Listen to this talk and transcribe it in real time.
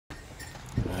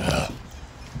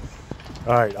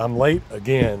Alright, I'm late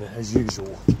again, as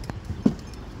usual.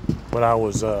 But I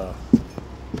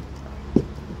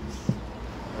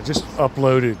just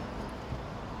uploaded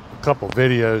a couple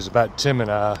videos about Tim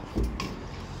and I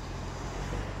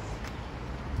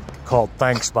called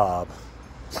Thanks Bob.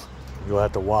 You'll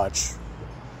have to watch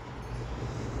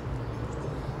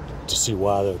to see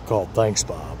why they're called Thanks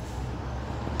Bob.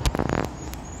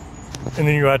 And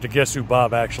then you'll have to guess who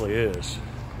Bob actually is.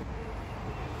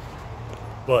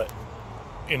 But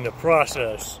in the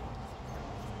process,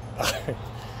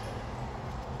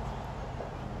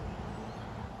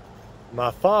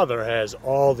 my father has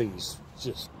all these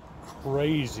just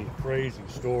crazy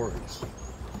stories. Oh,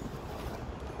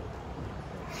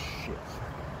 shit.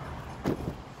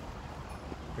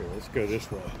 Here, let's go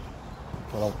this way.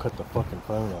 I don't cut the fucking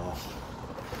phone off.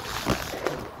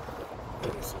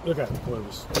 Look at it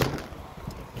close.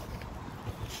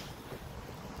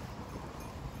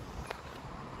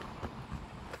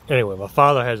 Anyway, my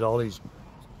father has all these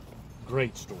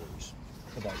great stories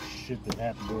about shit that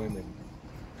happened to him, and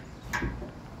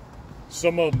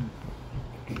some of them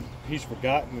he's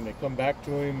forgotten and they come back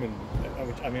to him. And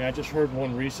I mean, I just heard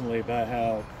one recently about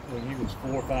how when he was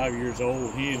 4 or 5 years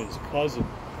old, he and his cousin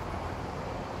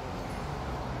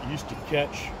used to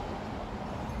catch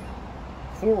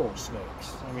coral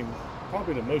snakes. I mean,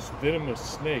 probably the most venomous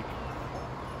snake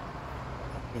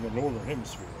in the northern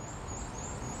hemisphere.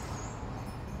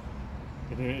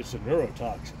 And it's a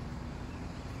neurotoxin.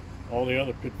 All the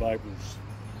other pit vipers,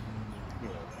 you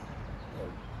know,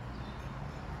 are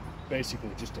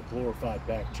basically just a glorified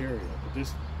bacteria. But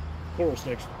this coral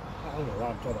snakes, I don't know what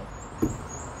I'm talking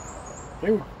about.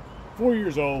 They were 4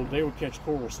 years old. They would catch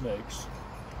coral snakes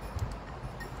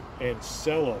and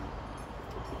sell them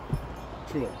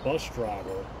to a bus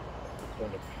driver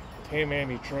on the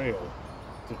Tammany Trail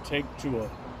to take to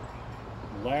a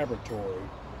laboratory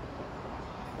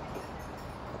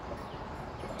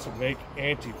to make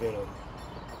anti-venom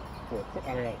for,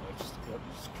 I mean, it's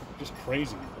just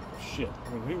crazy shit. I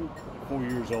mean, who 4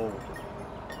 years old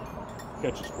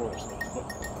catches coral snakes? But,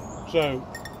 so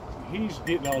he's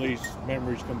getting all these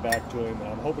memories come back to him,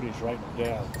 and I'm hoping he's writing them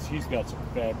down because he's got some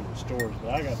fabulous stories.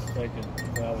 But I got to thinking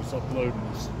when I was uploading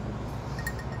this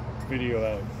video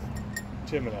of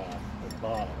Tim and I and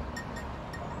Bob,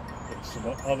 and some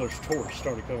other stories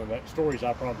started coming back. Stories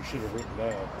I probably should have written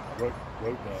down, wrote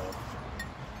down.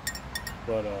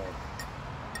 But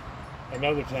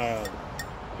another time,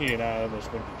 he and I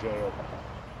almost went to jail.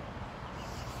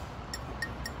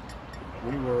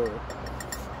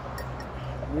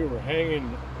 We were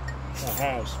hanging a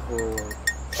house for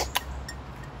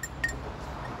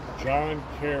John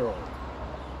Carroll,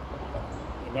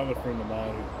 another friend of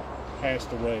mine who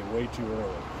passed away way too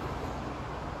early.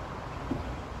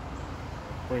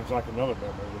 Brings like another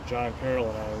memory with John Carroll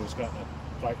and I always got in a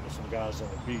fight with some guys on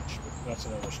the beach, but that's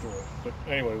another story. But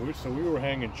anyway, we were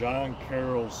hanging John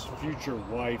Carroll's future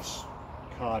wife's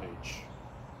cottage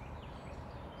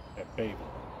at Bayvine.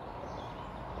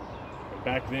 And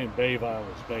back then, Bayvine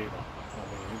was Bayvine. I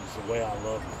mean, it was the way I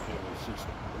loved it. It was just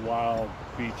wild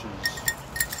beaches.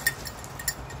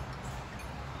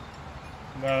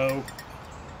 No.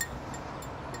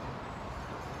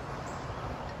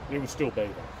 It was still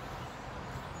Bayvine.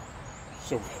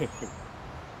 So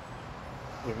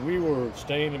when we were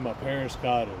staying in my parents'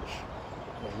 cottage,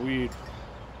 and we'd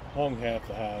hung half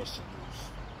the house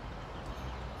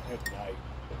at night,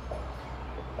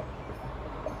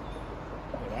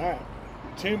 and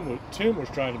Tim was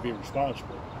trying to be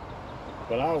responsible,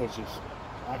 but I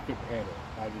couldn't handle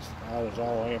it. I was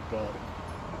all amped up,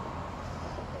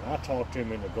 and I talked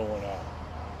him into going out.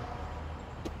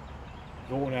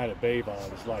 Going out at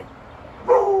Bayvine is like,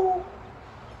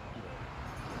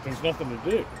 there's nothing to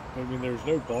do. I mean, there's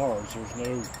no bars, there's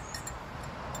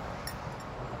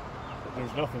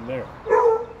nothing there.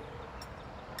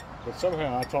 But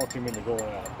somehow I talked him into going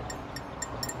out.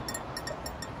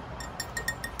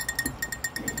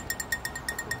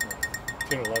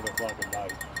 10, 11 o'clock at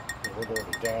night, and we're going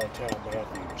to downtown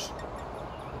Matthews.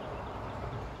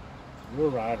 We're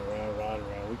riding around.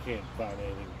 We can't find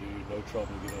anything to do, no trouble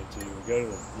to get into. We go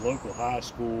to the local high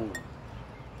school.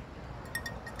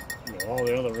 You know, all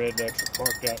the other rednecks are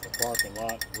parked out in the parking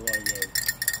lot. We're like,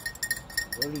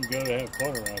 where do you go to have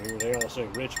fun around here? They all say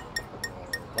Richmond.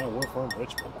 No, we're from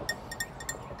Richmond.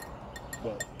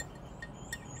 But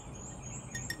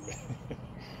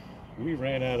we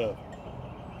ran out of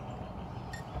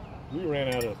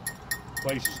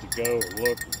places to go and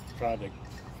look and try to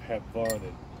have fun.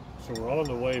 And so we're on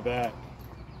the way back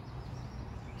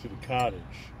to the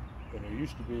cottage, and there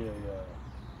used to be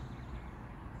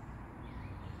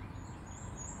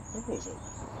What was it?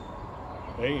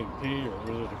 A&P, or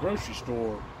was it a grocery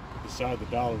store beside the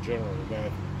Dollar General in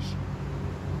Matthews?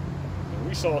 And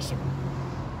we saw some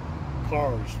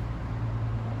cars,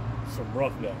 some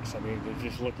roughnecks. I mean, they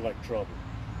just looked like trouble.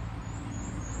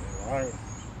 And all right,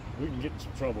 we can get in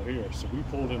some trouble here. So we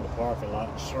pulled in the parking lot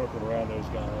and circled around those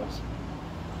guys.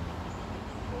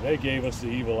 And they gave us the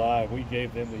evil eye. We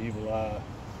gave them the evil eye.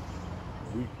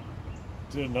 We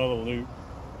did another loop.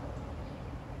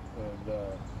 And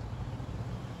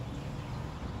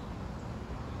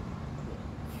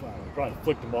probably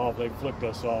flicked them off. They flicked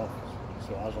us off.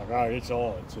 So I was like, all right, it's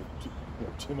on. So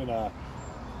Tim and I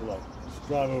were like, let's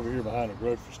drive over here behind the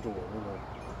grocery store. We're going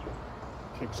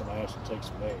to kick some ass and take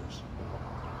some names.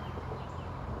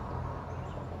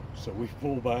 So we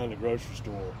pulled behind the grocery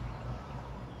store.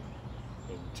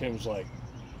 And Tim's like,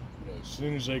 as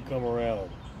soon as they come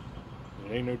around,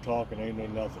 there ain't no talking, ain't no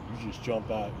nothing. You just jump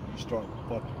out and you start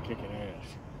fucking kicking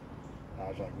ass. I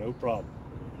was like, no problem.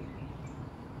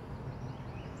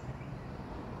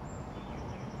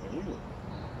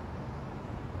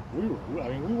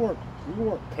 And we weren't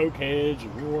cokeheads,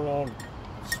 and we weren't on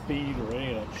speed or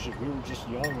any of that shit. We were just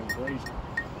young and crazy.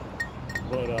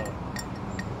 But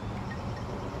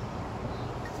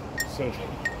so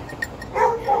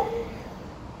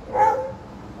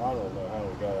I don't know how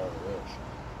we got out of this,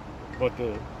 but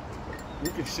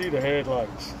you could see the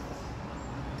headlights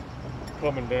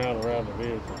coming down around the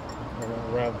vehicle,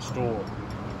 around the store.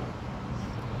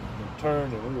 And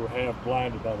turned, and we were half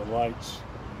blinded by the lights.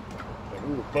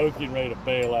 We were both getting ready to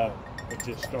bail out and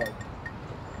just start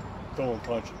throwing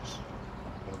punches.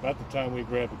 And about the time we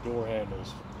grabbed the door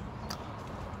handles,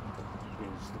 it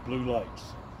was the blue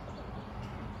lights.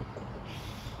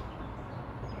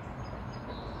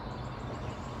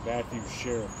 Matthews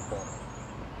Sheriff Department.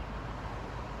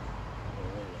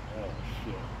 Oh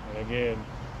shit. And again,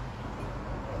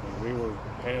 we were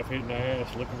half hitting the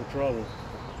ass looking for trouble.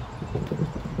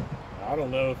 I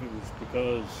don't know if it was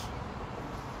because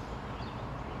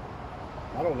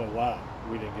I don't know why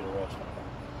we didn't get arrested.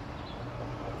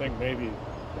 I think maybe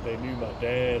they knew my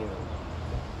dad, or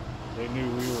they knew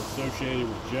we were associated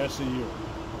with Jesse or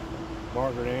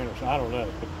Margaret Anderson. I don't know.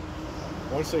 But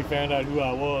once they found out who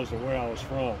I was and where I was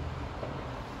from,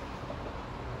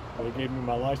 they gave me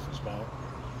my license back.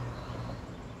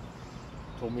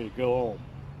 Told me to go home.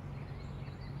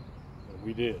 And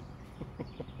we did.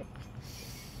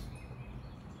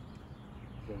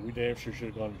 But we damn sure should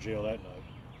have gone to jail that night.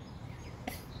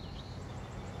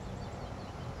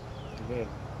 And then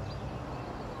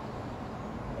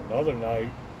another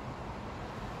night,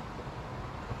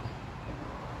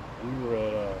 we were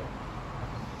at a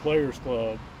Players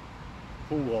Club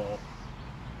pool hall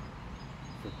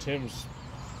for Tim's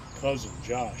cousin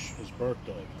Josh, his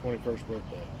birthday, 21st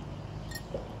birthday.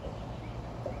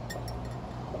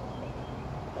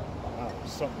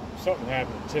 Something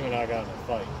happened. Tim and I got in a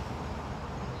fight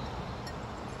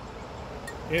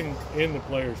in the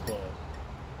Players Club,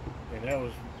 and that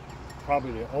was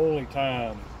probably the only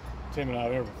time Tim and I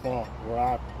have ever fought where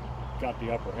I got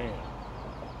the upper hand.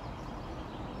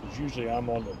 Because usually I'm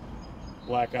on the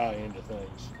black eye end of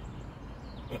things.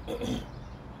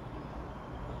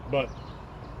 But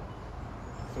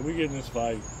so we get in this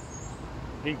fight.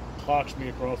 He clocks me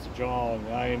across the jaw, and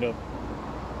I end up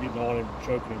getting on him,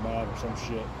 choking him out or some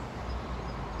shit.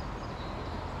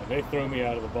 And they throw me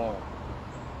out of the bar.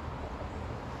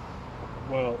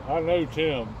 Well, I know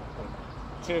Tim.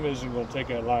 Tim isn't going to take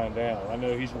that lying down. I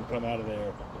know he's going to come out of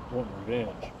there wanting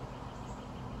revenge.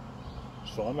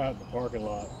 So I'm out in the parking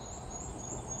lot,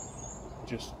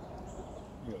 just,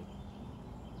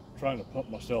 trying to pump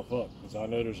myself up because I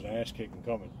know there's an ass kicking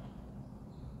coming.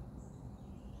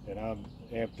 And I'm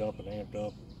amped up and amped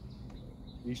up.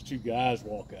 These two guys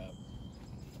walk out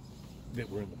that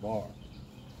were in the bar.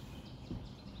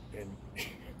 And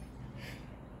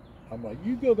I'm like,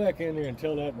 you go back in there and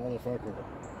tell that motherfucker to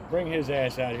bring his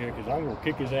ass out here because I'm going to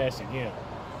kick his ass again.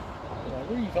 I'm like,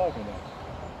 what are you talking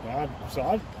about? So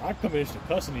I commenced to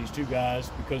cussing these two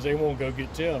guys because they won't go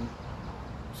get Tim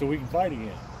so we can fight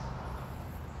again.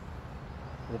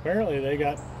 Well, apparently they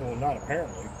got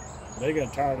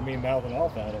tired of me mouthing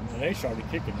off at them, and they started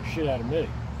kicking the shit out of me.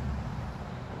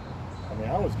 I mean,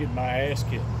 I was getting my ass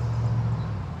kicked.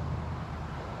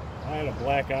 I had a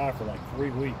black eye for like 3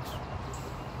 weeks.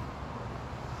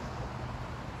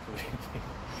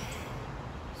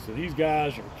 So these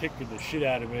guys are kicking the shit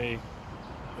out of me,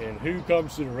 and who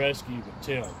comes to the rescue but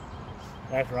Tim,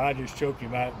 after I just choked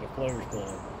him out in the Players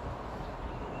Club.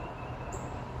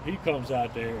 He comes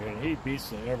out there and he beats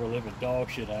the ever-living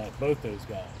dog shit out of both those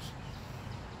guys.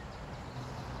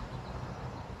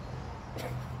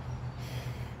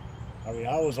 I mean,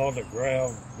 I was on the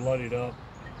ground, bloodied up,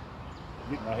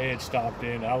 getting my head stomped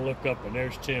in. I look up and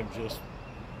there's Tim just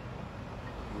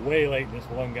waylating this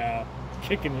one guy,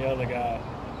 kicking the other guy.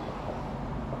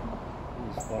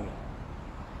 It was funny.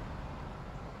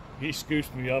 He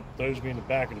scoops me up, throws me in the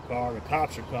back of the car. The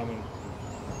cops are coming.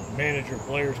 The manager of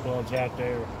Players Club's out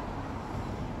there.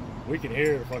 We can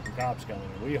hear the fucking cops coming,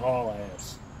 and we haul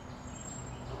ass.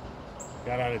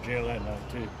 Got out of jail that night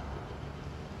too.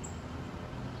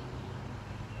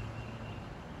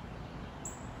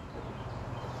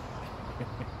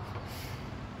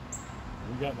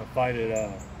 We got in a fight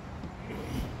at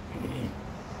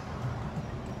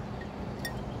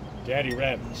Daddy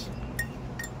Rabbit's.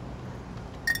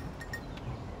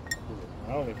 I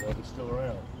don't even know if it's still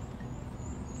around.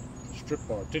 Strip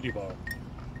bar, titty bar.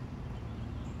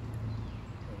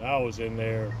 And I was in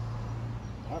there,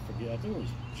 I forget, I think it was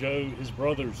Joe, his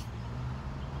brother's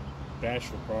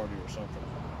bachelor party or something.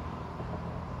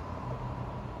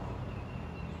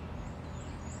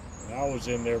 And I was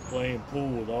in there playing pool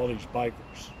with all these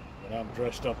bikers. And I'm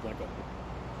dressed up like a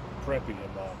preppy in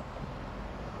my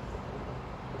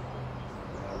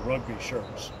rugby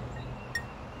shirts.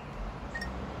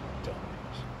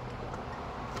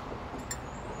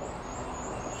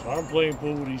 So I'm playing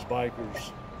pool with these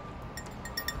bikers.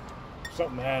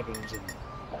 Something happens and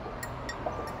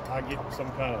I get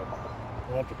some kind of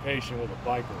altercation with a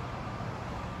biker.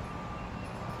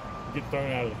 Get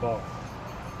thrown out of the bar.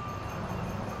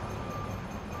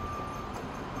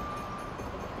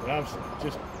 And I'm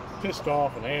just pissed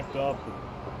off and amped up. And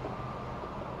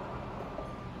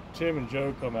Tim and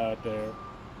Joe come out there.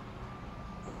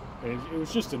 And it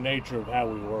was just the nature of how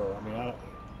we were. I mean,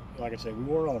 like I said, we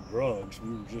weren't on drugs.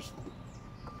 We were just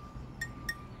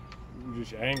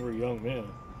angry young men.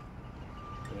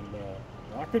 And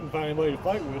I couldn't find anybody to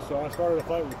fight with, so I started a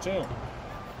fight with Tim.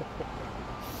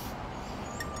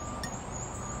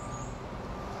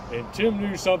 And Tim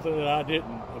knew something that I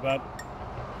didn't about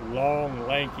long,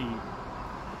 lanky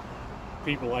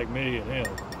people like me and him.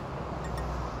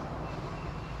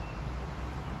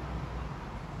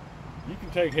 You can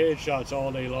take headshots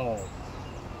all day long,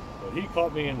 but he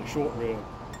caught me in the short rib.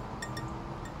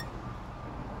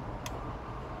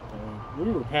 And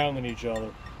we were pounding each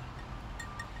other.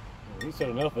 And he said,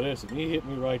 enough of this, and he hit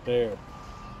me right there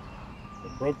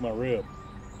and broke my rib.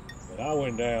 And I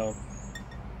went down,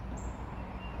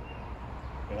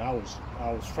 and I was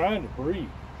trying to breathe,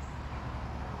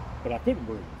 but I couldn't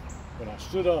breathe. And I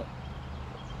stood up,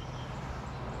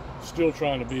 still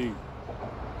trying to be,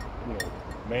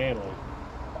 manly.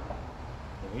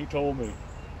 And he told me,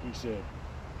 he said,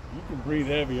 you can breathe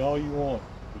heavy all you want,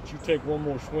 but you take one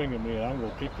more swing at me and I'm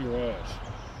going to kick your ass.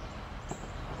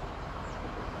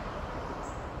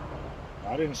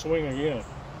 I didn't swing again.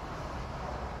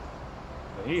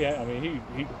 And he had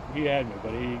me,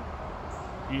 but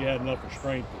he had enough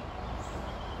restraint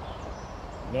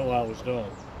to know I was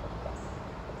done.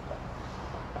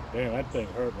 Damn, that thing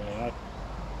hurt, man.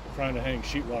 Trying to hang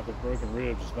sheetrock with broken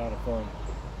ribs is not a fun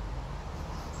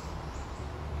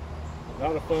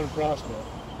prospect.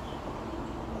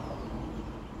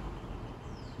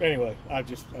 Anyway,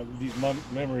 these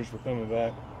memories were coming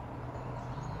back,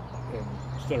 and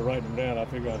instead of writing them down, I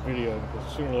figured I'd video them,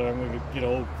 because sooner or later I'm going to get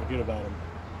old and forget about them.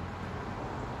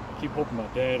 I keep hoping my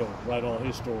dad will write all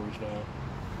his stories down.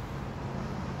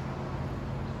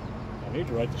 I need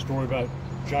to write the story about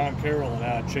John Carroll and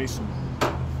I chasing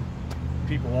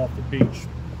people off the beach.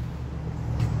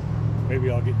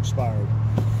 Maybe I'll get inspired.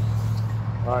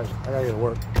 All right, I gotta get to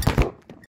work.